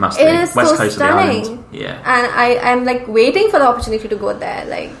 it's a must. It is West so coast stunning. of the island, yeah. And I'm waiting for the opportunity to go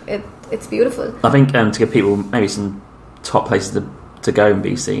there. It's beautiful. I think to give people maybe some top places to go in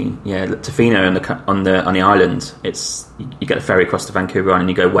BC, Tofino on the island. It's you get a ferry across to Vancouver Island and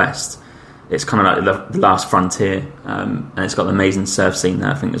you go west. It's kind of like the last frontier, and it's got an amazing surf scene there.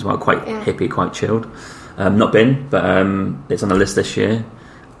 I think as well, quite hippie, quite chilled. Not been, but it's on the list this year.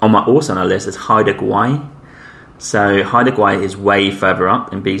 Also on our list is Haida Gwaii. So Haida Gwaii is way further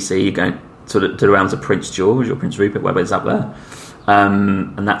up in BC. You're going to the realms of Prince George or Prince Rupert, whatever is up there,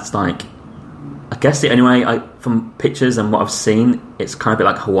 and that's I guess the only way from pictures and what I've seen, it's kind of a bit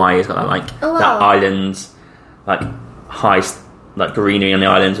like Hawaii. It's got that island, high greenery on the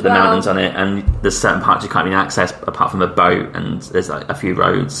islands with the mountains on it, and there's certain parts you can't even access apart from a boat, and there's a few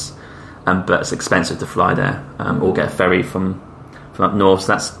roads, but it's expensive to fly there or get a ferry from up north.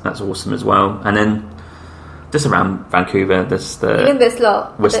 So that's awesome as well. And then just around Vancouver, there's even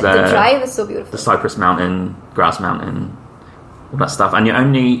Whistler. The drive is so beautiful. The Cypress Mountain, Grass Mountain. All that stuff, and you're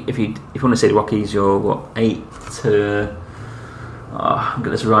only if you want to see the Rockies, you're 8 to I'm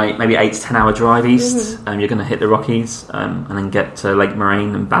getting this right, maybe 8 to 10 hour drive east. You're going to hit the Rockies, and then get to Lake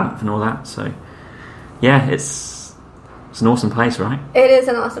Moraine and Banff and all that. So, yeah, it's an awesome place, right? It is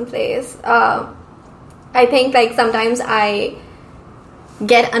an awesome place. I think sometimes I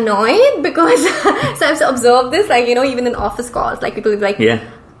get annoyed because so I've observed this, even in office calls, people will be like,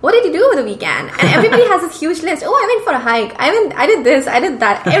 what did you do over the weekend? And everybody has this huge list. Oh, I went for a hike. I did this. I did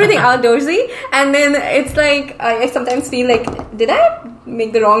that. Everything outdoorsy. And then it's I sometimes feel did I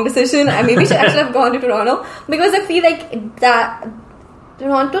make the wrong decision? I maybe should actually have gone to Toronto. Because I feel that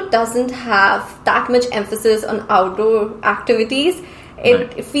Toronto doesn't have that much emphasis on outdoor activities.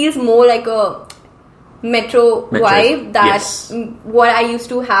 It feels more like a metro vibe what I used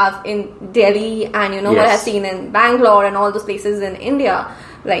to have in Delhi and what I've seen in Bangalore and all those places in India.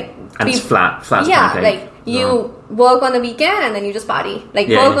 And it's flat you work on the weekend and then you just party.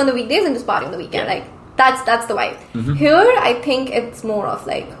 Work on the weekdays and just party on the weekend. That's the vibe. Here, I think it's more of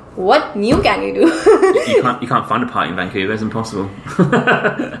what new can you do? you can't find a party in Vancouver. It's impossible.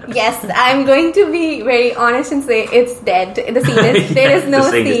 Yes, I'm going to be very honest and say it's dead. The scene is there is no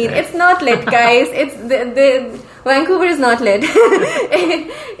scene. It's not lit, guys. It's the Vancouver is not lit.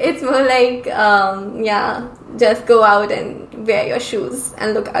 It's more just go out and wear your shoes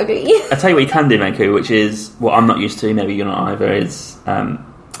and look ugly. I'll tell you what you can do in Vancouver, which is what I'm not used to, maybe you're not either, is a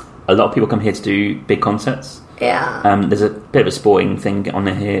lot of people come here to do big concerts. Yeah. There's a bit of a sporting thing on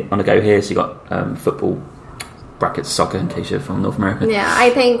the go here, so you got football, brackets soccer, in case you're from North America. Yeah, I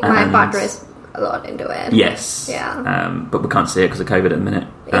think my partner is a lot into it. Yes. Yeah. But we can't see it because of COVID at the minute.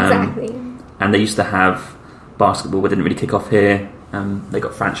 Exactly. And they used to have basketball, but didn't really kick off here. They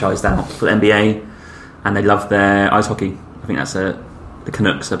got franchised out for the NBA, and they love their ice hockey. I think that's the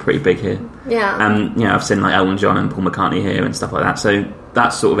Canucks are pretty big here. Yeah. I've seen Elton John and Paul McCartney here and stuff like that. So that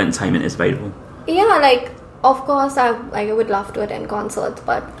sort of entertainment is available. Yeah, of course, I would love to attend concerts,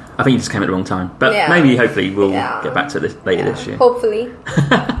 but I think you just came at the wrong time. But maybe, hopefully, we'll get back to this later this year. Hopefully.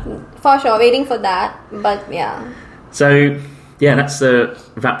 For sure, waiting for that. But yeah. So, that's the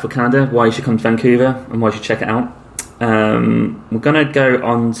wrap for Canada, why you should come to Vancouver and why you should check it out. We're going to go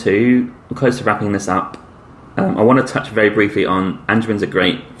on to, we're close to wrapping this up. I want to touch very briefly on Anjuman's a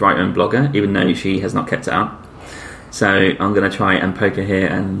great writer and blogger, even though she has not kept it up. So I'm going to try and poke her here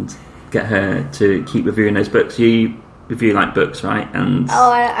and get her to keep reviewing those books. You review books, right? And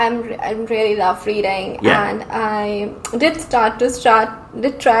I really love reading, and I did try to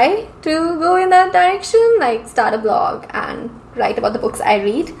go in that direction, start a blog and write about the books I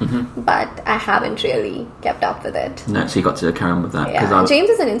read, but I haven't really kept up with it. No, so you got to carry on with that. Yeah, James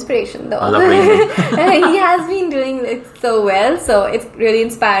is an inspiration, though. I love reading. He has been doing it so well, so it's really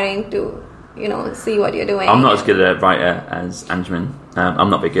inspiring to see what you're doing. I'm not as good a writer as Anjuman. I'm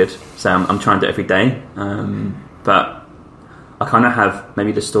not very good, so I'm trying to do it every day. But I kind of have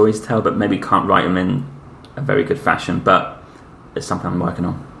maybe the stories to tell, but maybe can't write them in a very good fashion. But it's something I'm working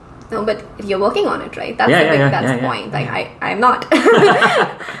on. No, but you're working on it, right? That's the point. I'm not.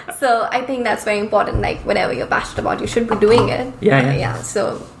 So I think that's very important. Whatever you're passionate about, you should be doing it. Yeah.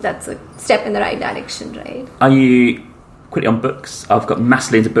 So that's a step in the right direction, right? Are you quickly on books? I've got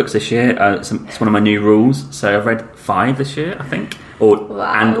massively into books this year. It's one of my new rules. So I've read 5 this year, I think, or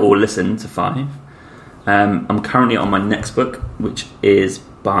listened to 5. I'm currently on my next book, which is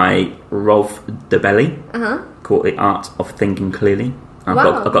by Rolf Debelly called The Art of Thinking Clearly. I've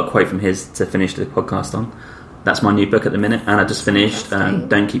got a quote from his to finish the podcast on. That's my new book at the minute, and I just finished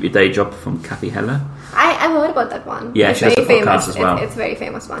Don't Keep Your Day Job from Kathy Heller. I've heard about that one. Yeah, she does the podcast as well. It's a very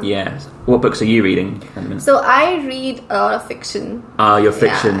famous one. Yeah. What books are you reading at the minute? So I read a lot of fiction. You're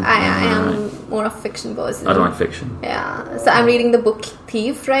fiction. Yeah, I am more of a fiction person. I don't like fiction. Yeah. So I'm reading The Book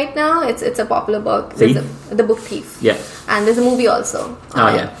Thief right now. It's a popular book. The Book Thief. Yeah. And there's a movie also.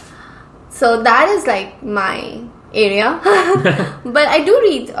 Yeah. So that is like my area. But I do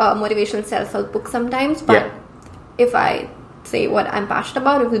read motivational self-help books sometimes. But if I say what I'm passionate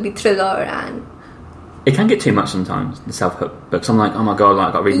about, it will be thriller and... It can get too much sometimes, the self-help books. I'm like, oh my god,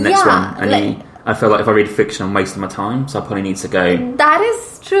 I've got to read the next one. And I feel like if I read fiction, I'm wasting my time. So I probably need to go... That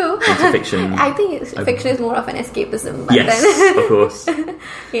is true. Into fiction. I think fiction is more of an escapism. But yes, of course.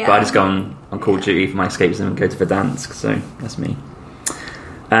 Yeah. But I just go on Call of Duty for my escapism and go to Verdansk. So that's me.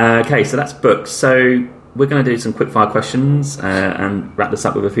 Okay, so that's books. So we're going to do some quick-fire questions and wrap this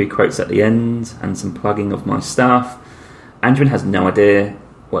up with a few quotes at the end and some plugging of my stuff. Anjuman has no idea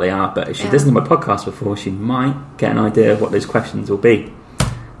what they are, but if she listened to my podcast before, she might get an idea of what those questions will be.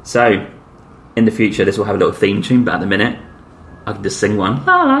 So, in the future, this will have a little theme tune, but at the minute, I can just sing one.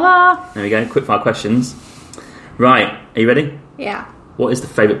 La la la. There we go, quick-fire questions. Right, are you ready? Yeah. What is the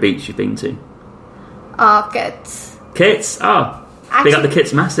favourite beach you've been to? Kits. Kits? Oh, big up the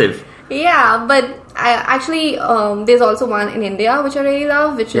Kits massive. Yeah, but I actually, there's also one in India which I really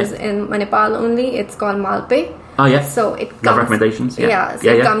love, which is in Manipal only. It's called Malpe. Oh, yeah. So it comes... Love recommendations. Yeah.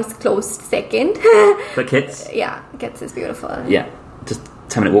 It comes close second. But Kits? Yeah, Kits is beautiful. Yeah, just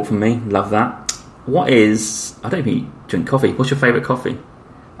 10-minute walk from me. Love that. What is... I don't even drink coffee. What's your favourite coffee?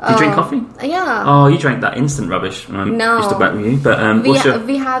 Do you drink coffee? Yeah. Oh, you drank that instant rubbish when I used to work with you. But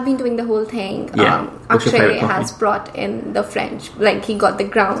we have been doing the whole thing. Yeah. Akshay has brought in the French, like he got the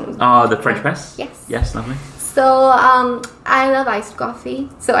ground. Oh, the French press? Yes. Yes, lovely. So I love iced coffee.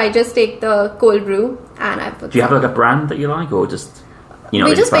 So I just take the cold brew and I put. Do you have like a brand that you like, or just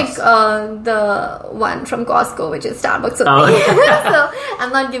we just pick the one from Costco, which is Starbucks. So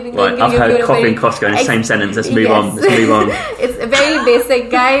I'm not giving. Right, I've heard coffee and Costco in the same sentence. Let's move on. It's very basic,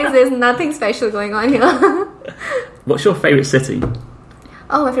 guys. There's nothing special going on here. What's your favourite city?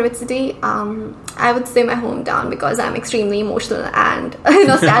 Oh, my favourite city? I would say my hometown because I'm extremely emotional and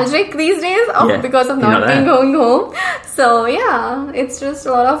nostalgic these days because of not being going home. So yeah, it's just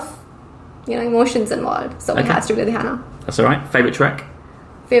a lot of emotions involved. So it has to be Ludhiana. That's all right. Favourite trek?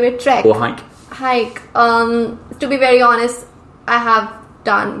 Favourite trek? Or hike? Hike. To be very honest, I have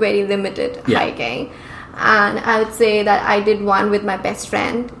done very limited hiking. And I would say that I did one with my best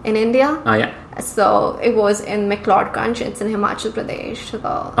friend in India. Oh, yeah. So it was in McLeodganj. It's in Himachal Pradesh. So,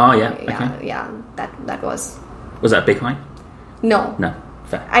 that was... Was that a big hike? No.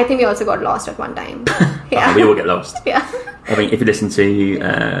 Fair. I think we also got lost at one time. Yeah. We all get lost. Yeah. I mean, if you listen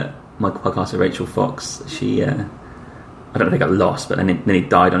to my podcast with Rachel Fox, she... I don't know if they got lost, but then he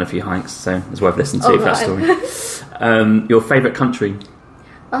died on a few hikes, so it's worth listening to for that story. Your favourite country?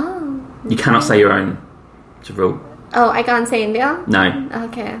 Oh. You cannot say your own. It's a rule. Oh, I can't say India? No.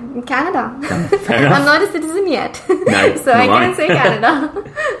 Okay. Canada. Fair enough. I'm not a citizen yet. No. So I can't say Canada.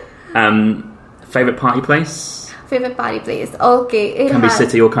 Favourite party place? Favourite party place. Okay. It can be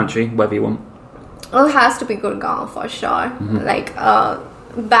city or country, wherever you want. Oh, it has to be Gurgaon for sure. Mm-hmm. Like,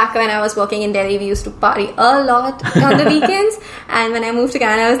 back when I was working in Delhi, we used to party a lot on the weekends. And when I moved to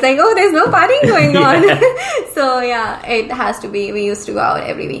Canada, I was like, oh, there's no partying going on. So yeah, it has to be. We used to go out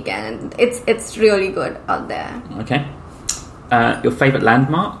every weekend. It's really good out there. Okay. Your favourite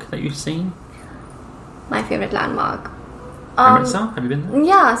landmark that you've seen? My favourite landmark. Amritsar? Have you been there?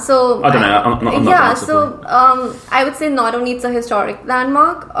 Yeah, so... I don't know. I'm not so I would say not only it's a historic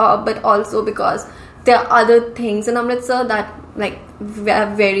landmark, but also because there are other things in Amritsar that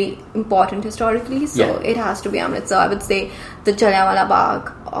are very important historically. So it has to be Amritsar. I would say the Jallianwala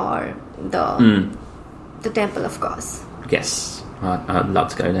Bagh or the temple, of course. Yes, I'd love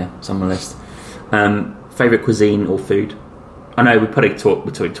to go there. It's on my list. Favourite cuisine or food? I know we talked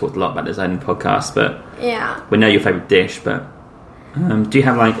a lot about this in the podcast, but we know your favourite dish. But do you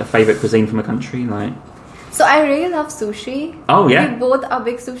have a favourite cuisine from a country? So I really love sushi. Oh yeah, we both are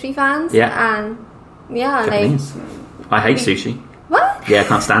big sushi fans. Yeah, and Japanese. I hate sushi. What? Yeah, I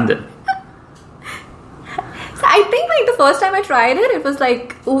can't stand it. So I think the first time I tried it, it was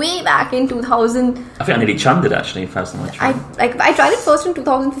way back in 2000. I think I nearly chummed it actually the first time I tried it. I tried it first in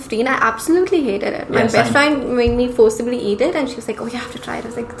 2015. I absolutely hated it. My best friend made me forcibly eat it, and she was like, "Oh, you have to try it." I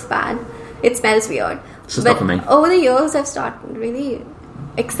was like, "It's bad. It smells weird." It's just not for me. Over the years, I've started really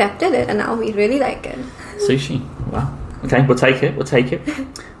accepted it, and now we really like it. Sushi, wow. Okay, we'll take it.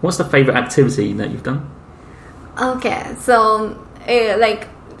 What's the favourite activity that you've done? Okay, so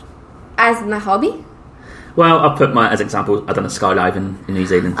as my hobby? Well, I'll put as example, I've done a skydiving in New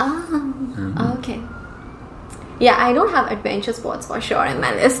Zealand. Okay. Yeah, I don't have adventure sports for sure in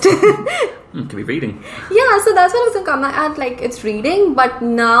my list. Could be reading. Yeah, so that's what I was going to come at. Like, it's reading, but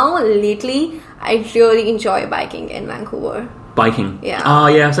now, lately, I really enjoy biking in Vancouver. Biking? Yeah. Oh,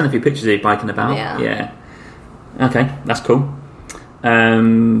 yeah, I've seen a few pictures of you biking about. Yeah. Okay, that's cool.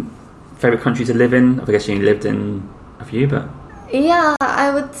 Favourite country to live in? I guess you lived in a few, but... Yeah, I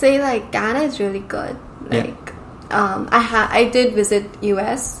would say, like, Canada is really good. Like... I did visit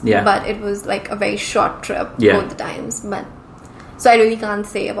US, but it was like a very short trip both the times. But so I really can't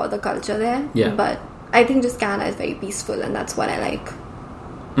say about the culture there. Yeah. But I think just Canada is very peaceful, and that's what I like.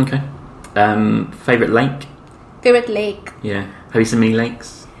 Okay. Favorite lake? Favorite lake? Yeah. Have you seen many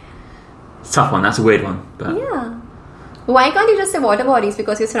lakes? It's a tough one. That's a weird one. But yeah. Why can't you just say water bodies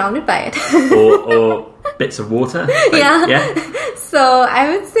because you're surrounded by it? or bits of water? Like, yeah. So I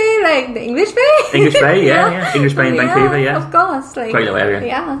would say like the English Bay. English Bay, yeah. English Bay in Vancouver, yeah. Of course. Like, great little area.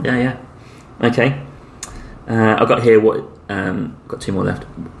 Yeah. Okay. I've got here got two more left.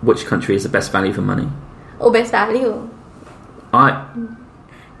 Which country is the best value for money? Oh, best value.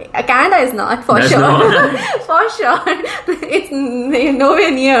 Canada is not for sure. Not. For sure, it's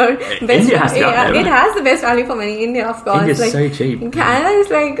nowhere near. India has it has the best value for money. India, of course. India's so cheap. Canada is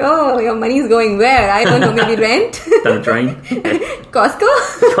like, oh, your money is going where? I don't know, maybe rent. Down the drain. Costco,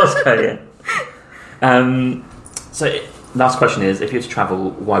 yeah. So, last question is: if you had to travel,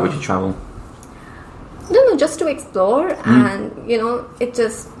 why would you travel? No, just to explore, and it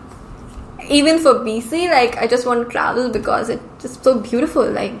just. Even for BC, like, I just want to travel because it's just so beautiful.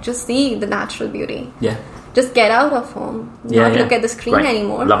 Like, just see the natural beauty. Yeah. Just get out of home. Not look at the screen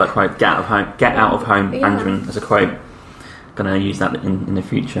anymore. Love that quote. Get out of home. Get out of home. Anjuman as a quote. Gonna use that in the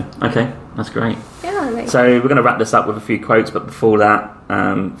future. Okay, that's great. Yeah. So we're gonna wrap this up with a few quotes, but before that,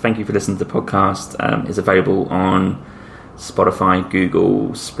 thank you for listening to the podcast. It's available on Spotify, Google,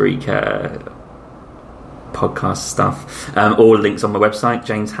 Spreaker, podcast stuff. All links on my website,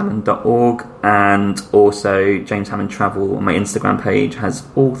 jameshammond.org, and also James Hammond Travel on my Instagram page has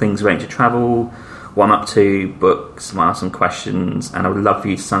all things related to travel, what I'm up to, books, might ask some questions, and I would love for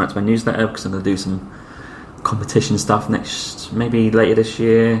you to sign up to my newsletter because I'm going to do some competition stuff maybe later this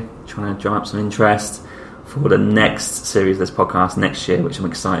year, trying to drum up some interest for the next series of this podcast next year, which I'm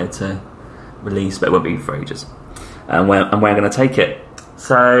excited to release, but it won't be for ages, and where I'm going to take it.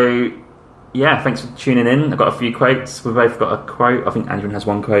 So yeah, thanks for tuning in. I've got a few quotes. We've both got a quote. I think Anjuman has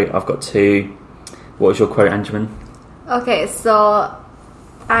one quote. I've got two. What was your quote, Anjuman? Okay, so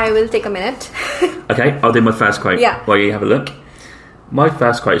I will take a minute. Okay, I'll do my first quote while you have a look. My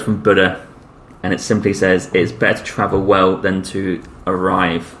first quote is from Buddha, and it simply says, "It's better to travel well than to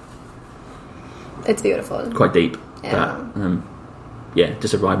arrive." It's beautiful. Quite deep. Yeah. But,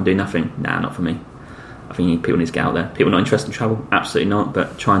 just arrive and do nothing. Nah, not for me. I think people need to get out there. People not interested in travel? Absolutely not.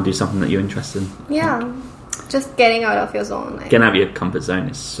 But try and do something that you're interested in. Yeah. Just getting out of your zone. Getting out of your comfort zone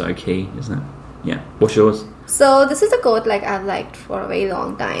is so key, isn't it? Yeah. What's yours? So this is a quote like I've liked for a very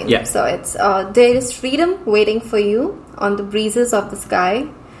long time. Yeah. So it's, there is freedom waiting for you on the breezes of the sky.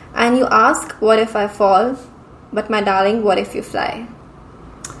 And you ask, what if I fall? But my darling, what if you fly?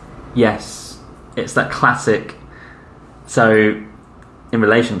 Yes. It's that classic. So in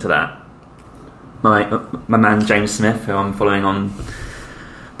relation to that, my man James Smith, who I'm following on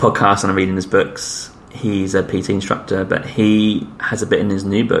podcasts and I'm reading his books, he's a PT instructor, but he has a bit in his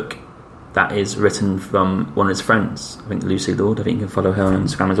new book that is written from one of his friends. I think Lucy Lord, I think you can follow her on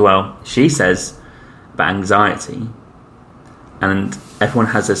Instagram as well. She says about anxiety, and everyone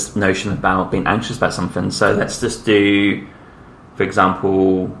has this notion about being anxious about something. So let's just do, for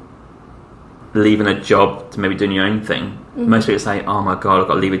example, leaving a job to maybe doing your own thing. Mm-hmm. Most people say, "Oh my god, I've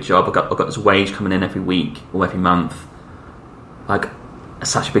got to leave a job. I've got this wage coming in every week or every month. Like, it's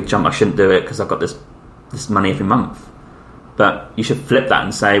such a big jump. I shouldn't do it because I've got this money every month." But you should flip that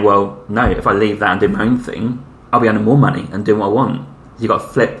and say, "Well, no. If I leave that and do my own thing, I'll be earning more money and doing what I want." You've got to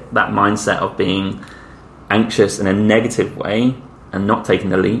flip that mindset of being anxious in a negative way and not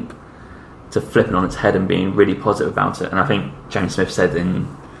taking the leap to flipping on its head and being really positive about it. And I think James Smith said in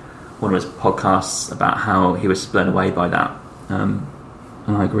one of his podcasts about how he was blown away by that, and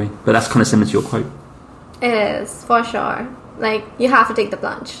I agree. But that's kind of similar to your quote. It is, for sure. Like, you have to take the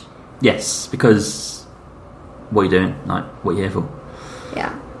plunge. Yes, because what are you doing? Like, what are you here for?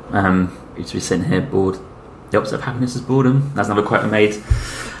 Yeah. You should be sitting here bored. The opposite of happiness is boredom. That's another quote I made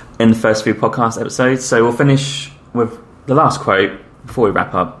in the first few podcast episodes. So we'll finish with the last quote before we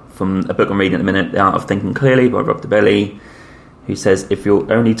wrap up from a book I'm reading at the minute, The Art of Thinking Clearly by Rob DeBelly, who says, if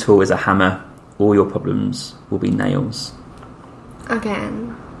your only tool is a hammer, all your problems will be nails.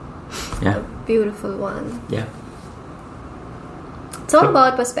 Again. Yeah. A beautiful one. Yeah. It's all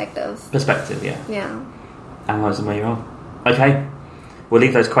about perspective. Perspective, yeah. Yeah. Analysing where you are. Okay. We'll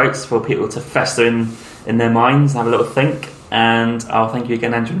leave those quotes for people to fester in their minds, have a little think, and I'll thank you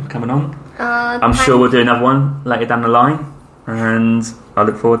again, Anjuman, for coming on. I'm sure we'll do another one later down the line, and I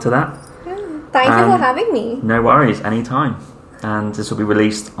look forward to that. Yeah. Thank you for having me. No worries, anytime. And this will be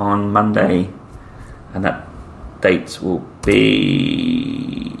released on Monday, and that date will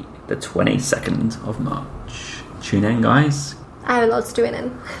be the 22nd of March. Tune in, guys. I will also tune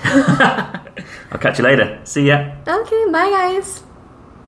in. I'll catch you later. See ya. Okay, bye guys.